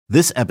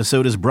This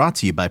episode is brought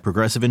to you by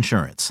Progressive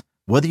Insurance.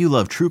 Whether you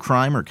love true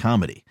crime or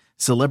comedy,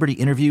 celebrity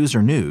interviews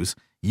or news,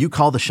 you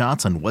call the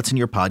shots on what's in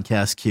your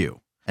podcast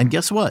queue. And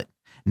guess what?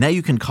 Now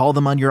you can call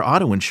them on your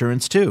auto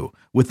insurance too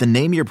with the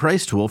Name Your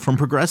Price tool from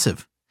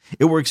Progressive.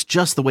 It works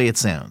just the way it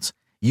sounds.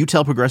 You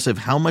tell Progressive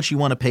how much you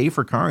want to pay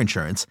for car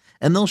insurance,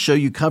 and they'll show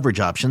you coverage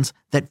options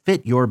that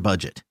fit your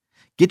budget.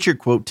 Get your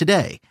quote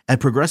today at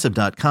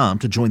Progressive.com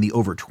to join the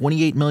over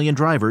 28 million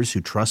drivers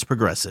who trust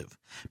Progressive.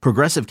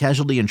 Progressive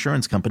Casualty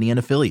Insurance Company and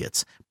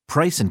Affiliates.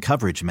 Price and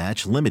coverage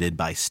match limited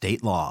by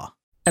state law.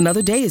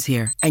 Another day is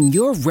here, and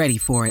you're ready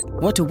for it.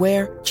 What to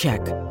wear?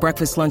 Check.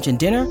 Breakfast, lunch, and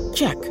dinner?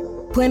 Check.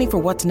 Planning for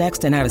what's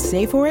next and how to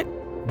save for it?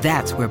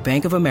 That's where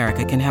Bank of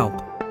America can help.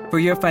 For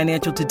your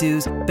financial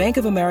to-dos, Bank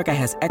of America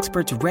has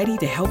experts ready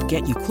to help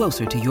get you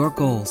closer to your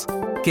goals.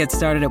 Get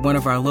started at one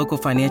of our local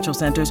financial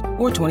centers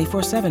or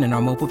 24/7 in our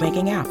mobile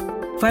banking app.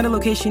 Find a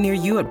location near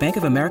you at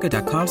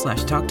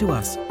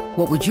bankofamerica.com/talktous.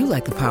 What would you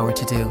like the power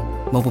to do?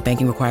 Mobile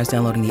banking requires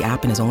downloading the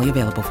app and is only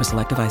available for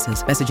select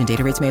devices. Message and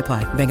data rates may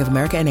apply. Bank of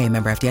America N.A.,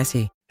 member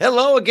FDIC.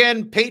 Hello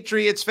again,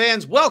 Patriots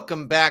fans.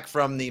 Welcome back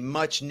from the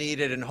much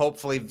needed and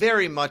hopefully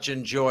very much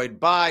enjoyed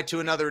bye to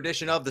another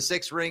edition of the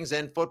Six Rings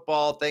and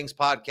Football Things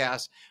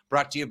podcast,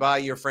 brought to you by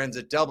your friends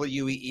at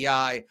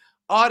WEEI,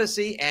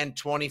 Odyssey, and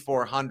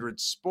 2400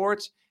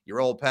 Sports. Your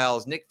old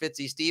pals Nick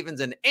Fitzy Stevens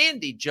and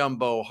Andy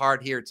Jumbo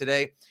Hart here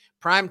today.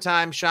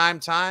 Primetime Shime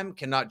Time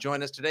cannot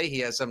join us today. He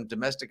has some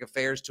domestic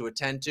affairs to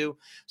attend to.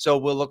 So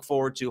we'll look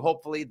forward to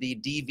hopefully the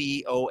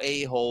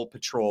DVOA Hole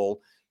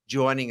Patrol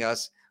joining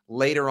us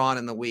later on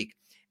in the week.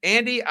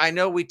 Andy, I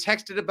know we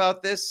texted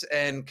about this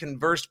and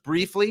conversed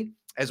briefly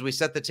as we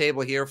set the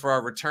table here for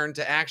our return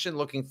to action.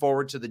 Looking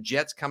forward to the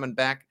Jets coming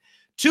back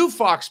to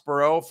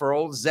Foxborough for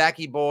old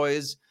Zachy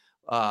boys.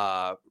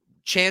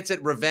 Chance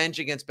at revenge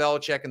against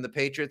Belichick and the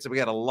Patriots. So we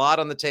got a lot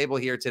on the table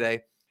here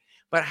today.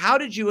 But how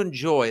did you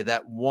enjoy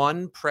that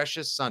one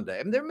precious Sunday?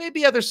 And there may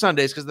be other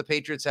Sundays because the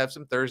Patriots have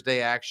some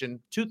Thursday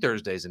action, 2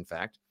 Thursdays, in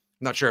fact.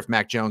 I'm not sure if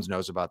Mac Jones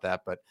knows about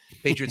that, but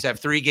Patriots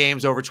have 3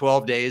 games over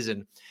 12 days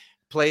and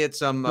play at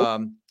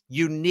some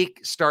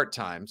unique start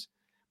times.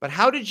 But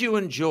how did you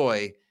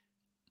enjoy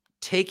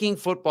taking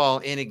football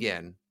in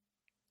again,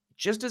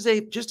 just as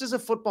a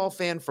football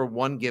fan for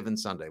one given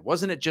Sunday?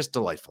 Wasn't it just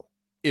delightful?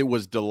 It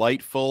was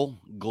delightful,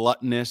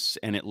 gluttonous,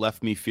 and it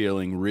left me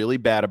feeling really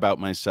bad about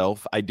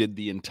myself. I did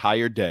the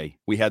entire day.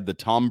 We had the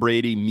Tom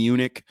Brady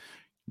Munich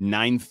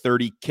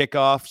 9:30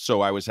 kickoff,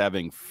 so I was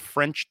having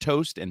French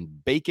toast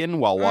and bacon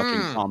while watching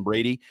Tom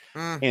Brady.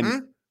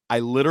 And I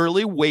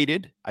literally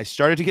waited. I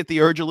started to get the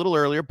urge a little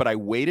earlier, but I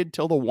waited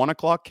till the 1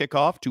 o'clock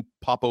kickoff to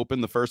pop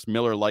open the first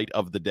Miller Lite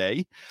of the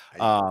day.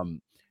 And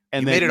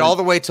you made it all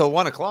the way till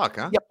 1 o'clock,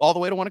 huh? Yep, all the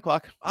way to 1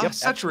 o'clock. Oh, yep,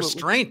 such absolutely.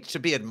 restraint to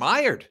be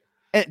admired.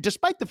 And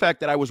despite the fact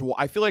that I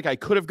feel like I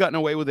could have gotten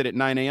away with it at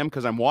 9 a.m.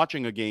 because I'm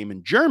watching a game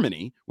in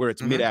Germany where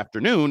it's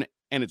mid-afternoon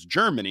and it's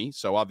Germany.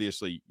 So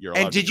obviously you're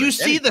allowed. And did you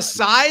see the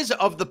size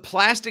of the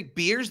plastic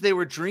beers they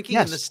were drinking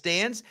in the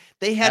stands?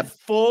 They had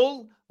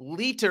full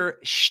liter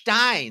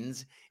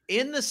Steins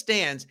in the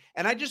stands.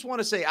 And I just want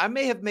to say, I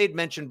may have made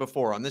mention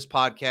before on this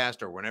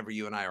podcast or whenever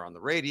you and I are on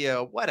the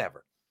radio,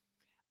 whatever.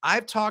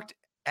 I've talked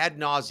ad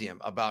nauseum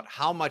about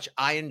how much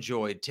I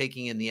enjoyed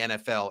taking in the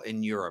NFL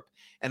in Europe.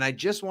 And I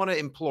just want to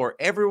implore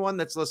everyone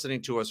that's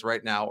listening to us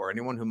right now, or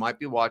anyone who might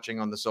be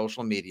watching on the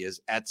social medias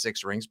at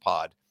Six Rings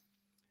Pod,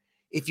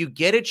 if you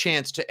get a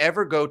chance to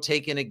ever go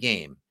take in a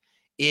game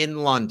in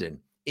London,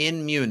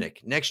 in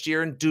Munich, next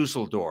year in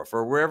Dusseldorf,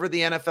 or wherever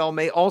the NFL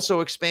may also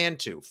expand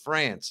to,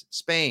 France,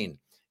 Spain,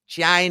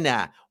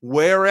 China,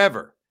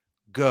 wherever,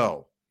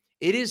 go.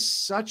 It is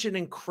such an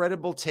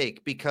incredible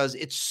take because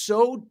it's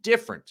so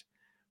different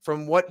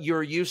from what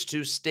you're used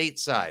to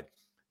stateside.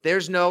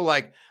 There's no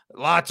like,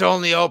 lots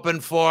only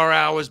open 4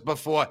 hours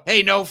before.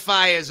 Hey, no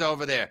fires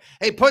over there.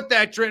 Hey, put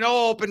that drink,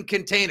 no open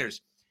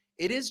containers.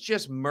 It is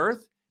just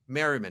mirth,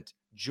 merriment,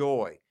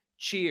 joy,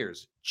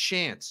 cheers,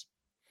 chants.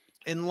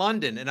 In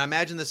London, and I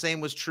imagine the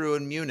same was true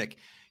in Munich,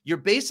 you're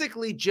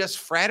basically just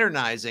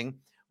fraternizing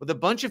with a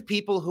bunch of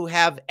people who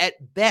have,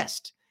 at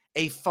best,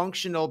 a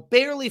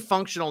barely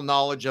functional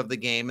knowledge of the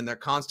game, and they're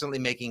constantly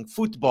making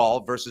football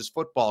versus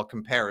football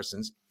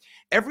comparisons.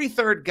 Every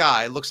third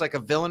guy looks like a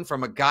villain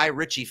from a Guy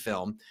Ritchie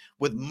film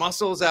with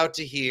muscles out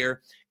to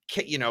here,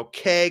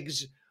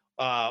 kegs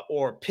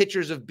or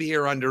pitchers of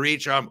beer under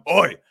each arm.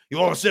 Oi, you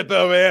want to sip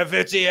over here,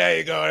 Fitzy? There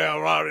you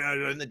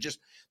go. And just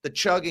the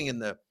chugging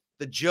and the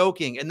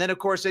joking. And then, of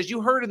course, as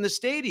you heard in the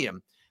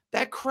stadium,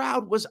 that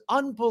crowd was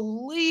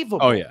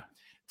unbelievable. Oh, yeah.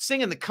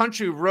 Singing the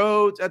country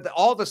roads,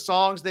 all the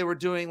songs they were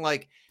doing,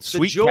 like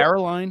Sweet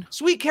Caroline.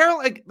 Sweet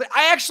Caroline.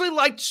 I actually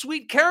liked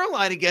Sweet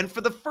Caroline again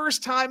for the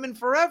first time in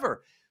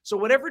forever. So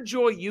whatever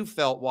joy you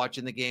felt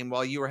watching the game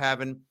while you were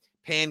having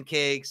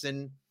pancakes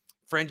and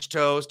French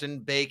toast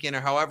and bacon, or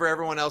however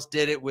everyone else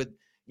did it with,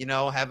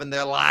 having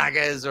their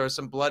lagers or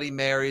some Bloody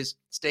Marys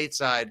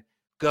stateside,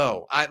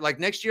 go.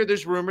 Next year,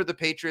 there's rumor the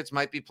Patriots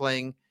might be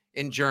playing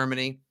in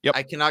Germany. Yep.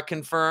 I cannot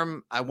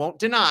confirm. I won't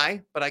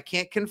deny, but I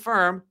can't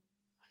confirm.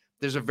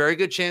 There's a very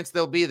good chance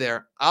they'll be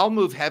there. I'll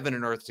move heaven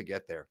and earth to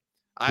get there.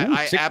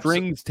 Six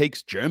rings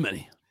takes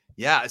Germany.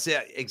 Yeah,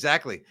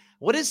 exactly.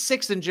 What is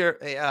 6 in German?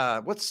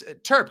 What's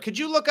Terp? Could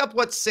you look up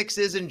what 6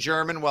 is in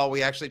German while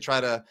we actually try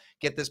to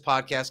get this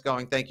podcast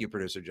going? Thank you,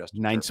 producer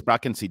Justin. Nein,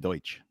 sprachen Sie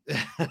Deutsch.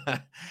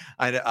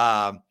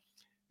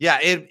 Yeah,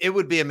 it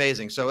would be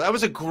amazing. So that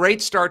was a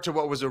great start to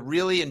what was a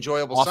really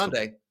enjoyable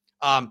Sunday.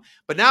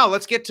 But now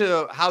let's get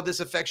to how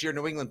this affects your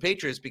New England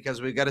Patriots,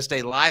 because we've got to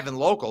stay live and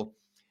local.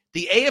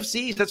 The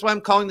AFC, that's why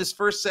I'm calling this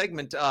first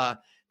segment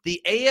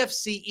the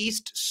AFC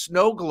East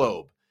Snow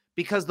Globe,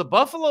 because the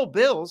Buffalo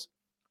Bills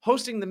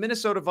hosting the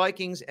Minnesota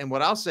Vikings, and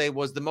what I'll say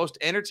was the most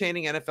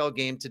entertaining NFL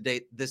game to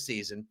date this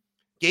season,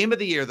 game of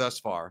the year thus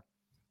far,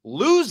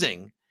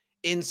 losing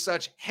in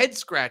such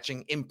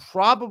head-scratching,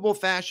 improbable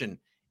fashion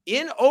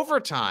in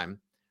overtime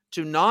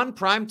to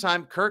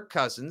non-primetime Kirk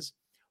Cousins,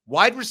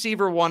 wide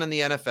receiver 1 in the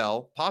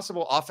NFL,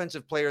 possible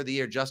offensive player of the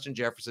year, Justin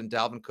Jefferson,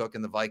 Dalvin Cook,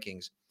 and the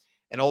Vikings,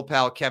 and old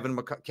pal Kevin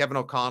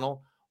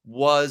O'Connell,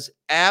 was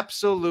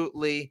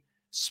absolutely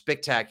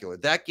spectacular.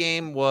 That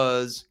game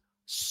was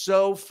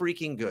so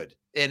freaking good.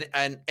 And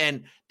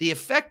the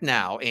effect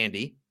now,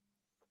 Andy,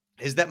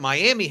 is that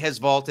Miami has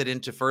vaulted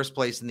into first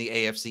place in the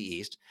AFC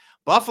East.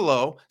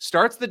 Buffalo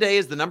starts the day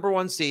as the number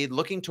 1 seed,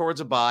 looking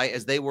towards a bye,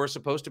 as they were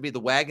supposed to be the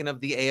wagon of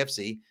the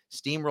AFC,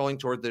 steamrolling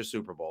toward their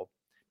Super Bowl.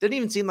 Didn't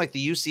even seem like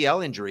the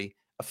UCL injury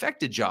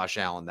affected Josh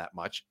Allen that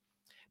much.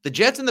 The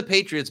Jets and the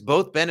Patriots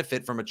both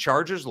benefit from a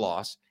Chargers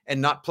loss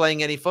and not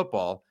playing any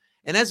football.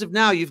 And as of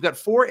now, you've got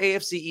 4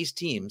 AFC East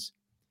teams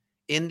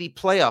in the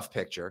playoff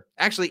picture,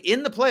 actually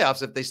in the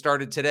playoffs if they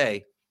started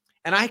today.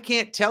 And I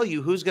can't tell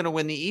you who's going to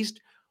win the East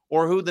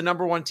or who the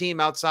number 1 team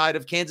outside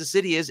of Kansas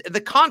City is in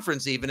the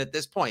conference even at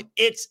this point.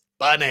 It's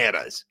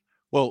bananas.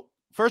 Well,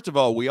 first of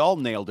all, we all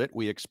nailed it.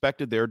 We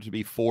expected there to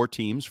be 4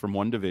 teams from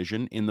one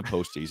division in the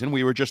postseason.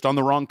 We were just on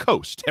the wrong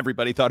coast.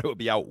 Everybody thought it would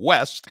be out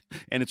west,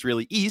 and it's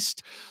really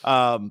east.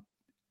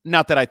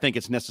 Not that I think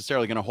it's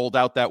necessarily going to hold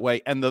out that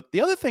way. And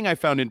the other thing I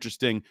found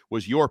interesting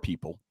was your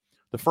people,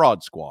 the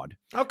fraud squad.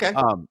 Okay.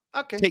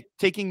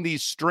 Taking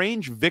these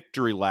strange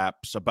victory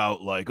laps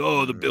about like,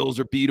 oh, the Bills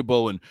are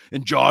beatable,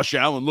 and Josh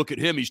Allen, look at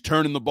him, he's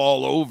turning the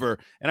ball over.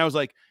 And I was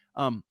like,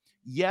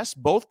 yes,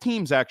 both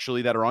teams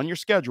actually that are on your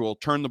schedule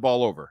turn the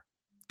ball over.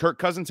 Kirk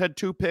Cousins had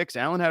 2 picks.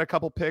 Allen had a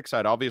couple picks.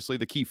 Had obviously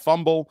the key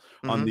fumble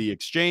on the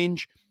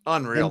exchange.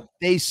 Unreal. And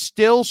they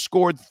still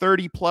scored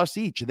 30 plus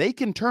each. They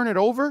can turn it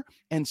over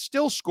and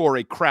still score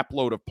a crap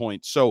load of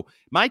points. So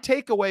my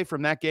takeaway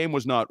from that game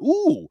was not,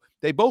 ooh,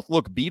 they both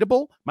look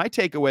beatable. My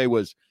takeaway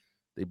was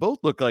they both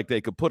look like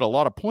they could put a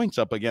lot of points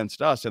up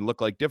against us and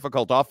look like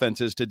difficult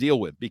offenses to deal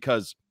with,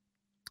 because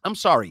I'm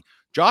sorry,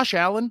 Josh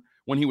Allen,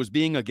 when he was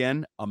being,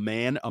 again, a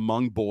man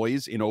among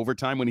boys in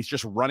overtime, when he's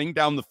just running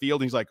down the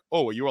field, he's like,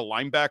 oh, are you a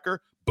linebacker?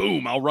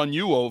 Boom, I'll run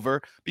you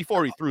over,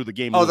 before he threw the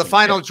game. Oh, the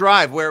final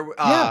drive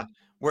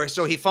where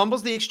so he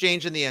fumbles the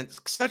exchange in the end.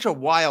 Such a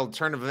wild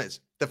turn of events.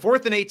 The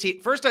 4th and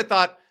 18. First, I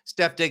thought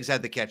Steph Diggs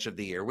had the catch of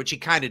the year, which he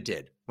kind of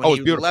did when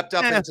he leapt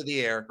up into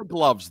the air.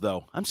 Gloves,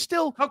 though. I'm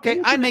still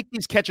okay. I make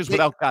these catches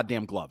without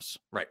goddamn gloves.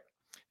 Right.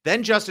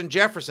 Then Justin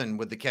Jefferson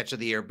with the catch of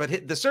the year,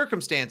 but the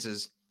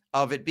circumstances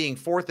of it being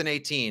 4th and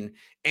 18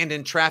 and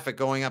in traffic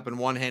going up and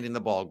one-handing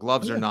the ball,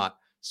 gloves or not,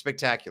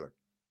 spectacular.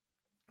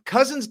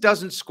 Cousins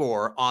doesn't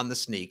score on the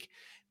sneak.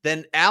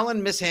 Then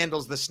Allen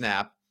mishandles the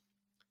snap.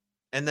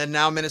 And then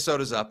now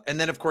Minnesota's up. And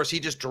then, of course, he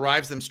just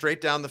drives them straight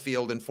down the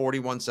field in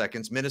 41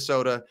 seconds.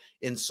 Minnesota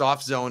in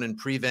soft zone and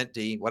prevent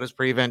D. What does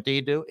prevent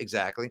D do?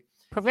 Exactly.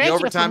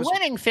 Prevents you from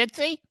winning,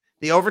 Fitzy.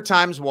 The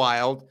overtime's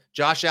wild.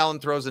 Josh Allen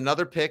throws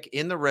another pick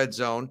in the red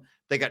zone.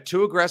 They got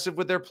too aggressive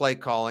with their play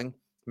calling.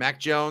 Mac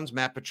Jones,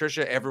 Matt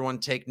Patricia, everyone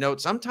take note.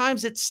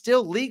 Sometimes it's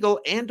still legal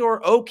and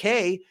or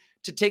okay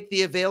to take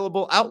the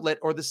available outlet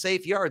or the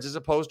safe yards as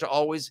opposed to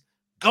always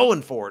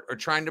going for it or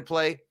trying to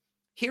play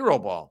hero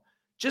ball.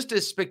 Just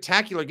a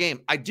spectacular game.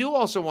 I do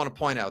also want to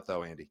point out,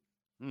 though, Andy,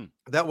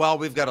 that while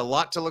we've got a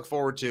lot to look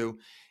forward to,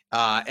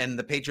 and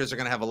the Patriots are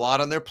going to have a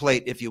lot on their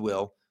plate, if you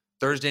will,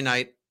 Thursday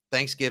night,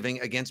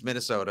 Thanksgiving against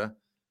Minnesota,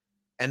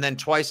 and then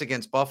twice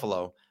against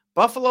Buffalo.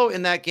 Buffalo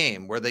in that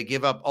game where they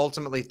give up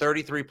ultimately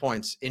 33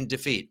 points in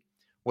defeat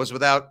was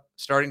without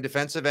starting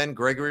defensive end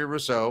Gregory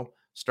Rousseau,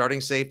 starting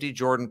safety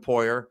Jordan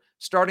Poyer,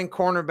 starting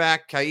cornerback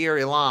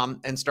Khair Elam,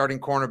 and starting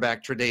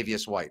cornerback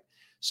Tre'Davious White.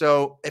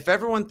 So if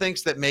everyone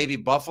thinks that maybe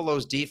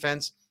Buffalo's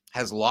defense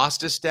has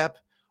lost a step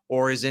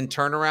or is in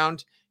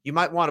turnaround, you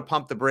might want to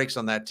pump the brakes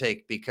on that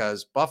take,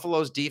 because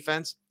Buffalo's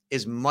defense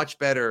is much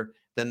better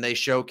than they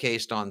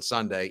showcased on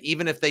Sunday.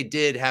 Even if they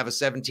did have a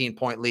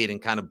 17-point lead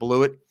and kind of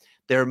blew it,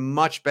 they're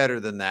much better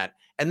than that.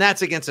 And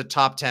that's against a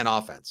top 10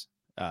 offense.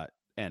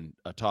 And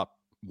a top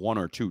 1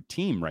 or 2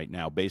 team right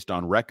now based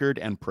on record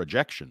and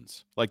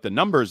projections. Like, the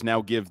numbers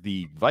now give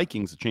the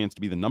Vikings a chance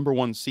to be the number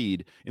 1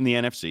 seed in the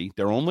NFC.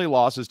 Their only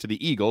losses to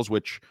the Eagles,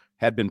 which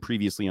had been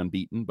previously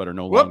unbeaten but are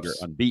no longer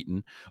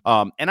unbeaten.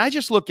 And I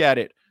just look at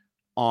it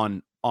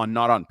on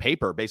not on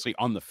paper, basically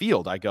on the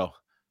field. I go,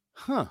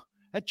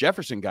 that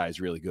Jefferson guy is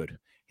really good.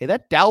 hey,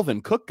 that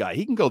Dalvin Cook guy,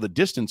 he can go the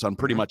distance on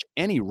pretty much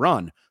any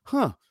run.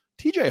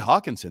 TJ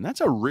Hawkinson,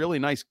 that's a really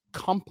nice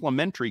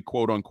complementary,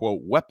 quote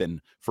unquote, weapon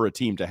for a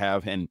team to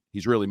have. And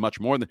he's really much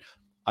more than.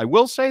 I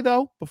will say,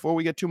 though, before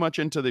we get too much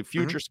into the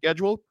future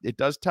schedule, it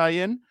does tie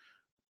in.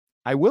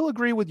 I will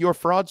agree with your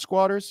fraud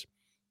squatters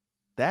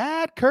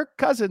that Kirk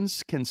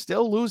Cousins can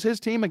still lose his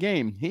team a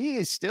game. He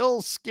is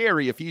still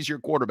scary if he's your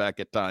quarterback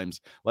at times.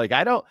 Like,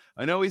 I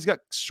know he's got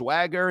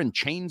swagger and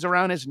chains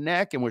around his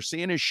neck and we're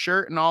seeing his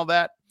shirt and all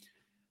that.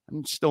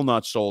 I'm still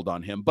not sold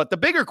on him. But the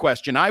bigger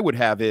question I would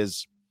have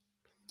is,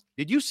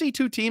 did you see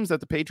two teams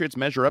that the Patriots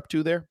measure up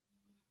to there?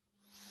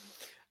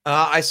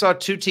 I saw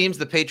two teams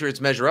the Patriots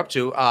measure up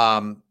to.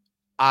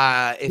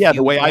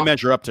 The way I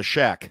measure up to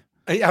Shaq.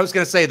 I was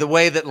going to say the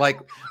way that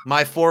like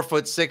my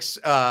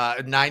 4'6",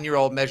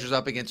 9-year-old measures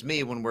up against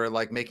me when we're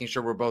like making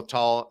sure we're both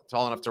tall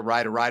enough to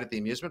ride a ride at the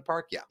amusement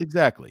park. Yeah,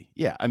 exactly.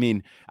 Yeah. I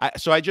mean,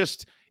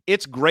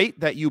 it's great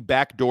that you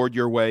backdoored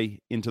your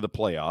way into the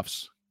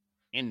playoffs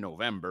in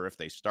November if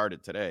they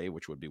started today,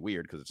 which would be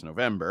weird because it's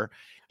November.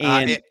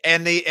 And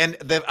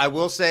I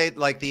will say,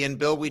 like, the In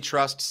Bill We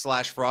Trust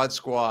 / Fraud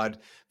Squad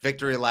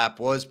victory lap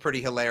was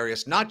pretty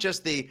hilarious. Not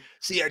just I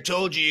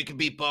told you could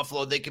beat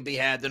Buffalo, they could be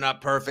had, they're not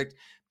perfect.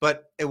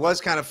 But it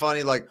was kind of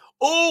funny, like,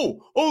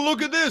 oh,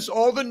 look at this.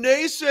 All the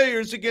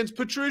naysayers against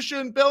Patricia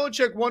and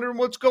Belichick wondering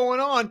what's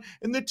going on.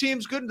 And the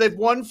team's good. They've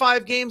won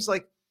 5 games.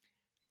 Like,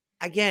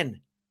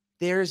 again,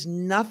 there's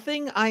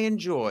nothing I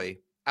enjoy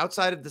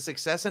outside of the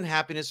success and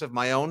happiness of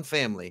my own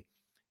family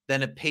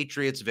than a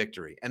Patriots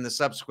victory and the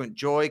subsequent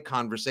joy,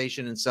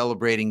 conversation, and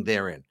celebrating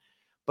therein.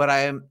 But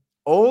I am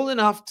old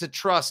enough to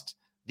trust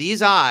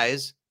these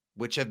eyes,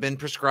 which have been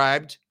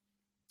prescribed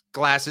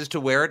glasses to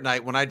wear at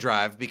night when I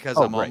drive because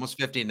I'm almost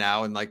 50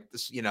 now. And like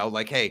this,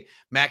 hey,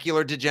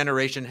 macular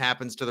degeneration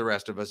happens to the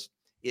rest of us.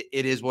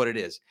 It is what it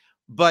is.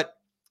 But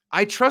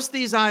I trust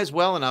these eyes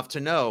well enough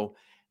to know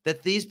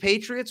that these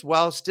Patriots,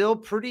 while still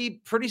pretty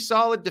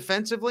solid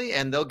defensively,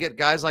 and they'll get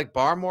guys like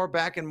Barmore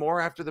back and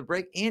more after the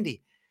break.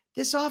 Andy,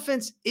 this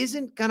offense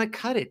isn't going to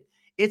cut it.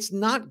 It's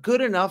not good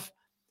enough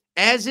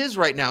as is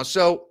right now.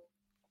 So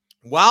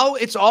while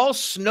it's all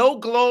snow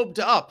globed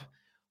up,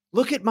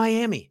 look at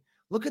Miami.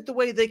 Look at the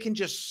way they can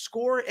just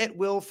score at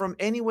will from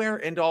anywhere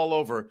and all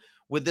over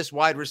with this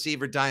wide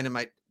receiver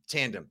dynamite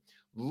tandem.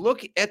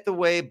 Look at the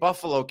way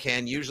Buffalo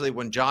can usually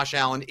when Josh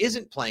Allen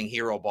isn't playing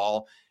hero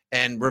ball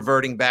and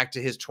reverting back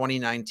to his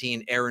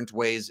 2019 errant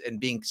ways and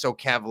being so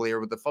cavalier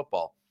with the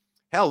football.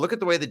 Hell, look at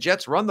the way the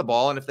Jets run the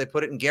ball, and if they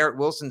put it in Garrett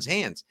Wilson's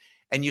hands.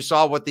 And you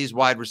saw what these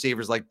wide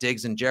receivers like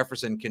Diggs and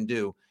Jefferson can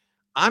do.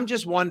 I'm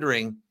just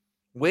wondering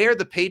where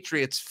the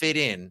Patriots fit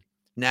in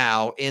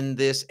now in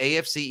this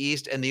AFC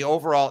East and the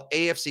overall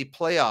AFC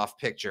playoff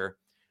picture.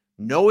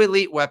 No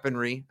elite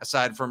weaponry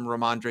aside from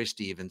Ramondre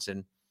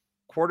Stevenson.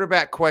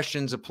 Quarterback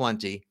questions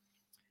aplenty.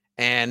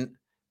 And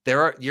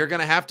there's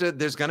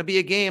going to be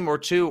a game or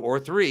 2 or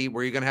 3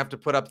 where you're going to have to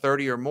put up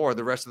 30 or more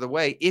the rest of the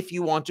way if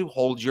you want to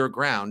hold your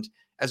ground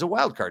as a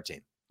wild card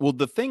team. Well,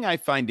 the thing I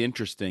find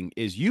interesting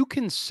is you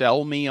can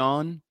sell me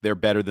on they're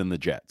better than the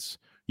Jets.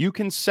 You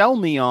can sell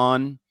me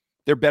on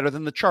they're better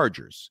than the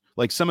Chargers,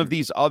 like some of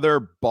these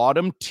other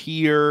bottom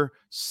tier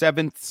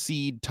 7th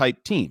seed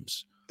type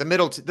teams. The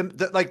middle,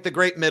 like the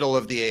great middle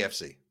of the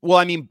AFC. Well,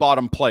 I mean,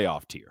 bottom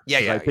playoff tier.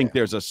 Yeah. I think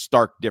there's a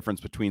stark difference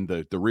between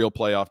the real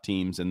playoff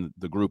teams and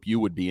the group you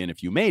would be in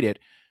if you made it.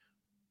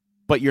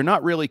 But you're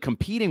not really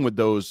competing with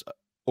those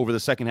over the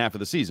second half of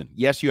the season.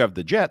 Yes, you have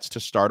the Jets to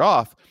start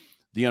off.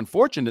 The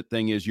unfortunate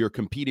thing is you're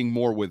competing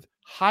more with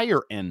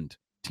higher end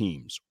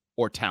teams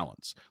or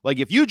talents. Like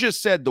if you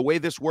just said the way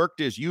this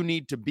worked is you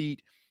need to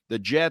beat the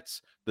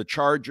Jets, the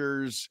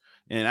Chargers,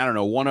 and I don't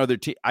know, one other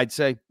team, I'd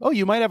say, oh,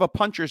 you might have a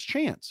puncher's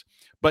chance.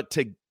 But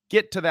to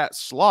get to that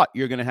slot,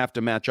 you're going to have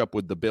to match up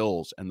with the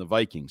Bills and the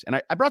Vikings.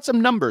 And I brought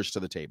some numbers to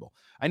the table.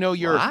 I know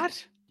you're...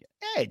 What?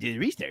 I did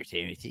research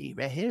here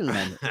right here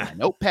on a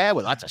notepad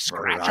with lots of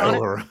scratch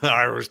on it.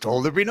 I was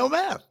told there'd be no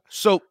math.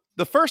 So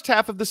the first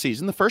half of the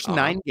season, the first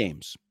 9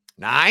 games.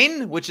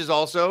 9, which is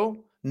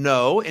also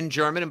no in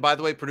German. And by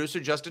the way, producer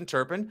Justin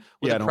Turpin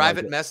with a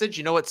private message.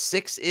 You know what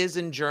 6 is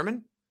in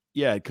German?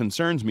 Yeah, it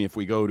concerns me if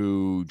we go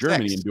to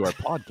Germany and do our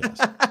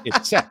podcast.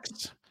 It's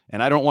sex.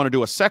 And I don't want to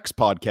do a sex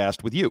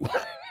podcast with you.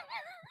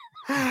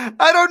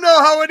 I don't know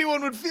how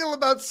anyone would feel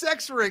about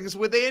sex rings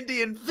with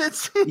Andy and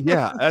Fitz.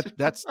 Yeah,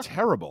 that's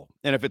terrible.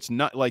 And if it's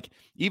not like,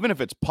 even if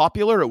it's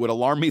popular, it would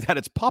alarm me that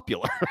it's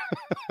popular.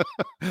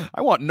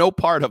 I want no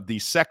part of the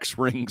sex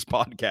rings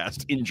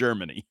podcast in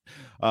Germany.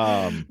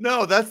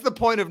 No, that's the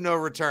point of no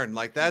return.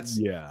 Like that's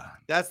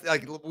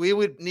like we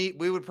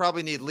would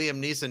probably need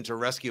Liam Neeson to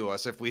rescue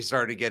us if we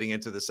started getting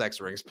into the sex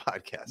rings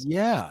podcast.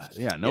 Yeah.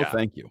 No,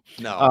 thank you.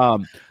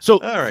 No. So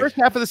first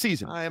half of the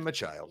season, I am a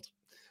child.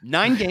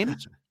 9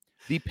 games.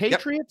 The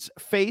Patriots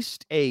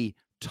faced a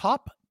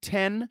top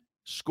 10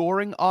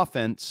 scoring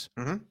offense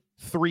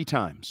 3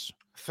 times.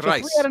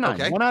 Thrice. So 3 out of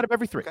 9. Okay. 1 out of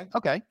every 3.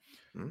 Okay.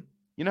 Mm-hmm.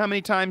 You know how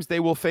many times they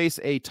will face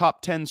a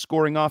top 10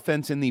 scoring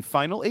offense in the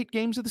final 8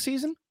 games of the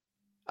season?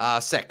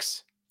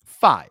 6.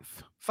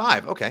 5.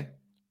 5. Okay.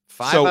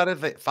 5 out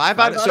of 8.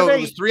 So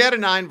it was 3 out of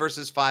 9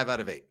 versus 5 out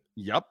of 8.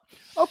 Yep.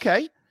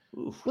 Okay.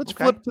 Let's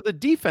flip to the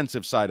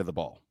defensive side of the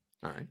ball.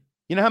 All right.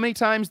 You know how many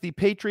times the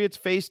Patriots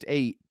faced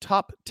a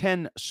top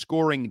 10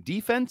 scoring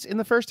defense in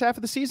the first half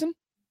of the season?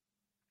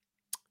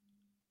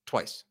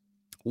 Twice.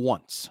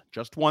 Once.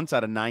 Just once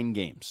out of 9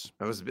 games.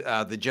 That was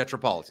the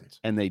Jetropolitans.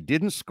 And they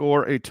didn't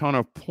score a ton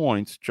of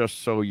points,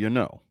 just so you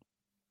know.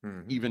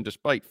 Even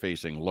despite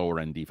facing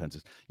lower-end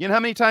defenses. You know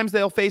how many times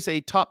they'll face a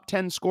top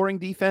 10 scoring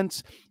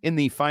defense in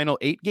the final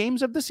 8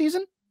 games of the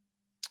season?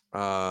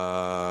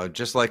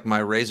 Just like my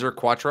Razor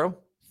Quattro?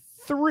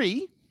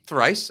 3.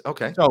 Thrice.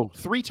 Okay. So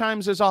 3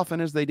 times as often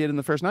as they did in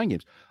the first 9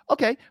 games.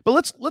 Okay, but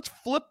let's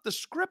flip the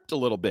script a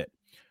little bit.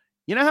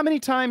 You know how many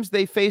times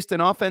they faced an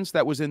offense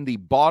that was in the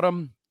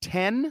bottom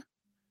 10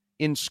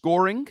 in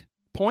scoring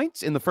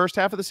points in the first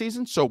half of the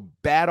season? So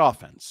bad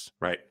offense.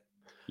 Right.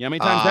 You know how many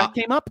times that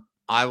came up?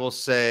 I will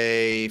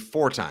say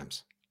 4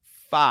 times.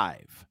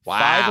 5. Wow.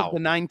 5 of the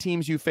 9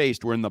 teams you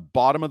faced were in the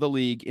bottom of the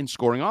league in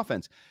scoring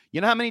offense.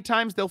 You know how many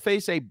times they'll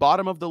face a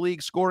bottom of the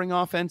league scoring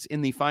offense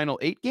in the final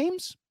 8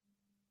 games?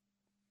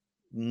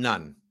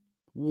 None.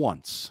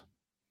 Once.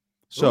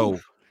 So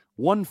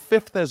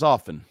 1/5 as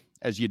often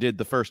as you did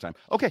the first time.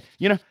 Okay,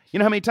 you know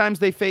how many times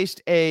they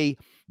faced a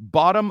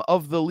bottom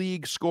of the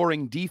league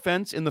scoring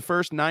defense in the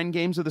first 9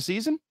 games of the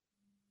season?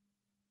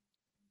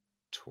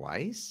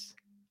 Twice?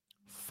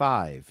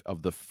 5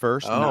 of the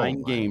first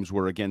 9 games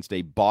were against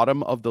a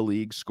bottom of the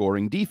league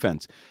scoring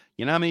defense.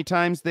 You know how many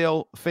times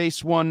they'll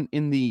face one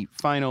in the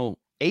final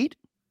 8?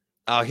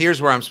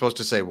 Here's where I'm supposed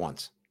to say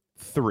once.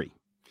 3.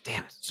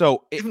 Damn it.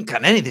 So I haven't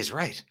gotten any of these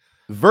right.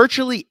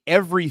 Virtually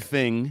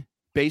everything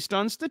based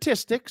on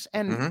statistics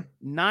and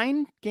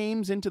 9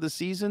 games into the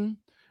season,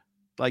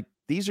 like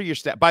these are your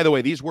stats. By the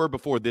way, these were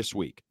before this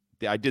week.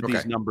 I did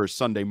these numbers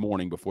Sunday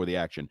morning before the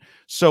action.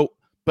 So,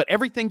 but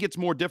everything gets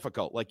more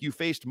difficult. Like you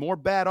faced more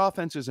bad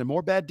offenses and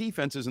more bad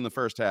defenses in the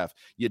first half.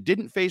 You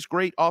didn't face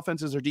great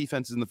offenses or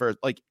defenses in the first.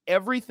 Like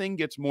everything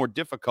gets more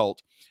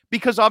difficult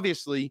because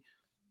obviously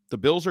the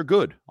Bills are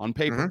good on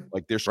paper.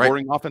 Like they're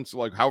scoring offense,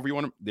 like however you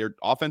want to, their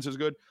offense is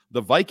good.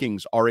 The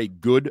Vikings are a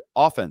good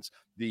offense.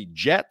 The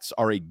Jets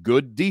are a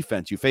good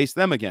defense. You face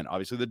them again.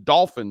 Obviously the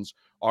Dolphins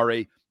are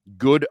a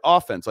good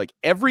offense. Like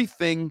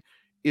everything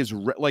is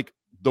like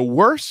the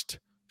worst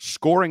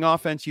scoring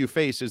offense you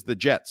face is the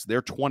Jets.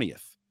 They're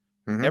 20th.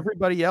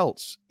 Everybody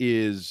else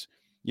is,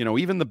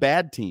 even the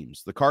bad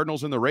teams, the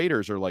Cardinals and the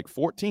Raiders are like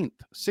 14th,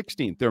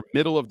 16th. They're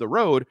middle of the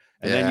road.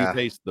 And then you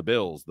face the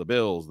Bills,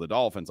 the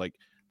Dolphins, like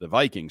the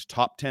Vikings,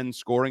 top 10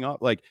 scoring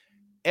off, like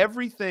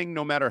everything,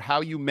 no matter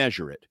how you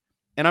measure it.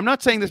 And I'm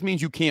not saying this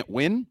means you can't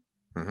win.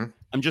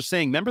 I'm just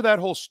saying, remember that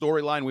whole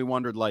storyline we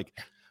wondered like,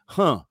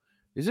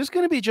 is this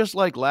going to be just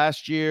like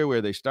last year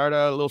where they start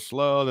out a little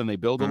slow, then they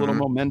build a little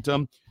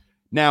momentum?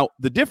 Now,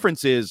 the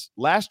difference is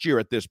last year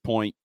at this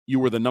point, you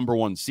were the number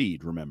 1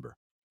 seed, remember?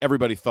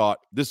 Everybody thought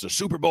this is a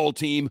Super Bowl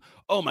team.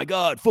 Oh my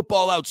God,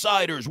 Football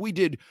Outsiders. We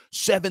did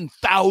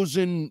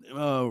 7,000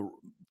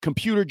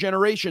 computer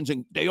generations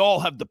and they all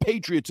have the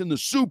Patriots in the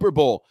Super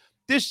Bowl.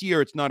 This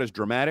year, it's not as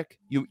dramatic.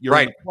 You're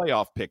in the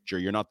playoff picture.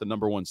 You're not the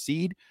number 1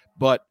 seed,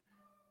 but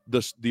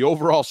the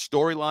overall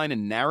storyline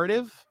and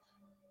narrative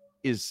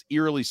is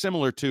eerily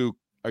similar to,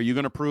 are you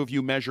going to prove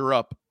you measure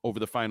up over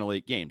the final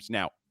 8 games?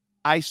 Now,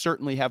 I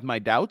certainly have my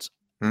doubts.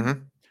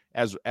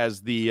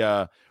 As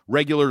the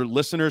regular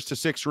listeners to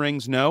Six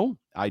Rings know,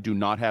 I do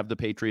not have the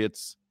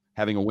Patriots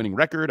having a winning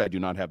record. I do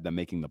not have them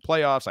making the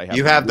playoffs.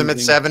 You have them at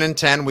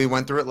 7-10. We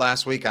went through it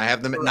last week. I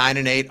have them at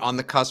 9-8 on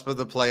the cusp of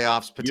the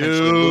playoffs,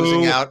 potentially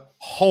losing out.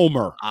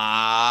 Homer.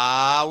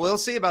 We'll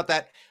see about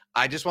that.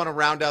 I just want to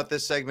round out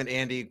this segment,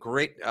 Andy.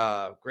 Great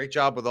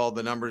job with all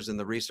the numbers and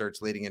the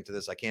research leading into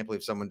this. I can't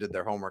believe someone did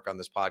their homework on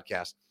this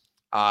podcast.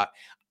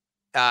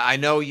 I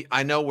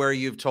know where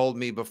you've told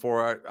me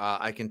before.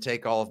 I can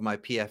take all of my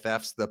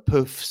PFFs, the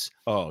poofs,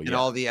 and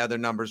all the other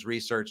numbers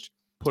researched.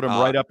 Put them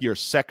right up your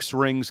Sex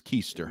Rings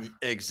keister.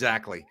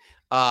 Exactly.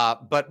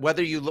 But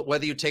whether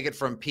you take it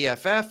from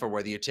PFF or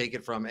whether you take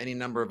it from any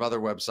number of other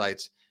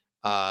websites,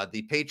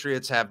 the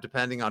Patriots have,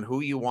 depending on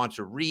who you want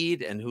to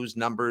read and whose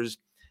numbers,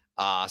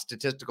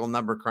 statistical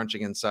number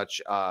crunching and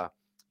such,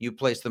 you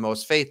place the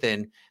most faith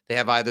in, they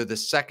have either the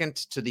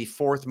 2nd to the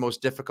 4th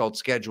most difficult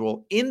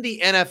schedule in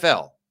the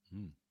NFL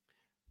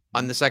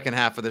on the second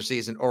half of their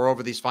season or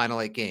over these final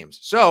 8 games.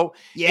 So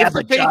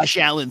but Josh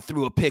Allen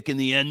threw a pick in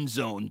the end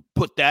zone.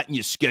 Put that in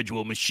your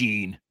schedule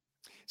machine.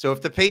 So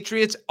if the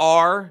Patriots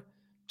are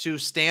to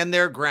stand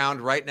their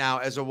ground right now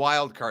as a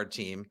wild card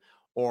team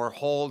or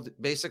hold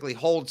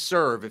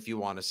serve, if you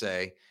want to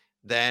say,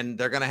 then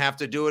they're going to have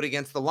to do it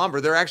against the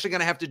Lumber. They're actually going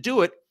to have to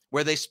do it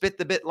where they spit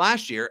the bit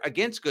last year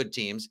against good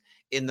teams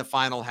in the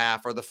final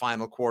half or the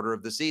final quarter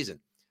of the season.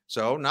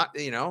 So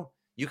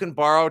you can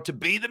borrow to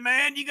be the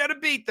man, you got to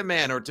beat the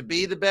man, or to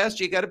be the best,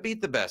 you got to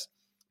beat the best.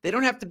 They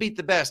don't have to beat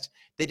the best.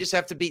 They just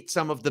have to beat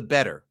some of the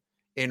better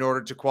in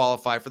order to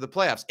qualify for the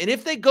playoffs. And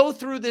if they go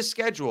through this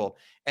schedule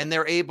and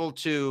they're able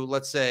to,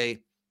 let's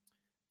say,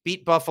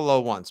 beat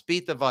Buffalo once,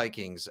 beat the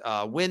Vikings,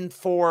 win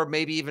 4,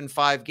 maybe even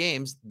 5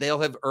 games,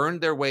 they'll have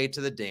earned their way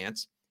to the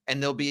dance,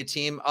 and there'll be a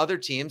team, other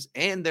teams,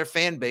 and their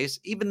fan base,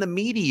 even the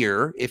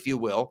media, if you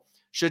will,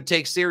 should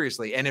take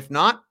seriously. And if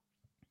not,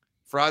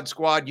 Fraud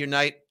Squad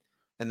unite,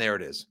 and there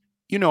it is.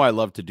 You know I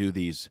love to do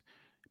these.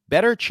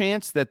 Better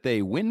chance that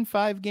they win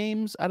 5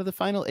 games out of the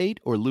final 8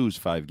 or lose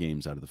 5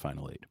 games out of the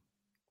final 8?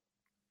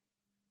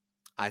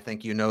 I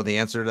think you know the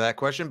answer to that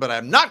question, but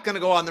I'm not going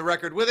to go on the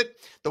record with it.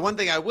 The one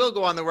thing I will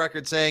go on the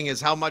record saying is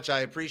how much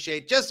I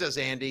appreciate, just as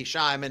Andy,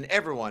 Scheim, and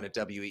everyone at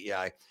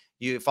WEEI,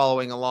 you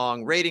following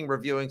along, rating,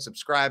 reviewing,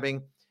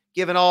 subscribing,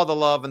 giving all the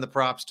love and the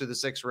props to the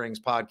Six Rings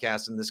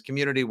podcast and this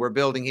community we're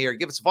building here.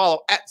 Give us a follow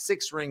at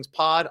Six Rings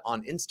Pod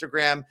on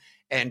Instagram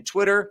and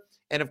Twitter.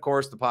 And of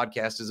course, the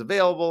podcast is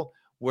available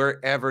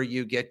wherever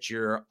you get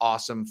your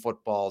awesome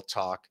football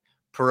talk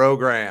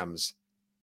programs.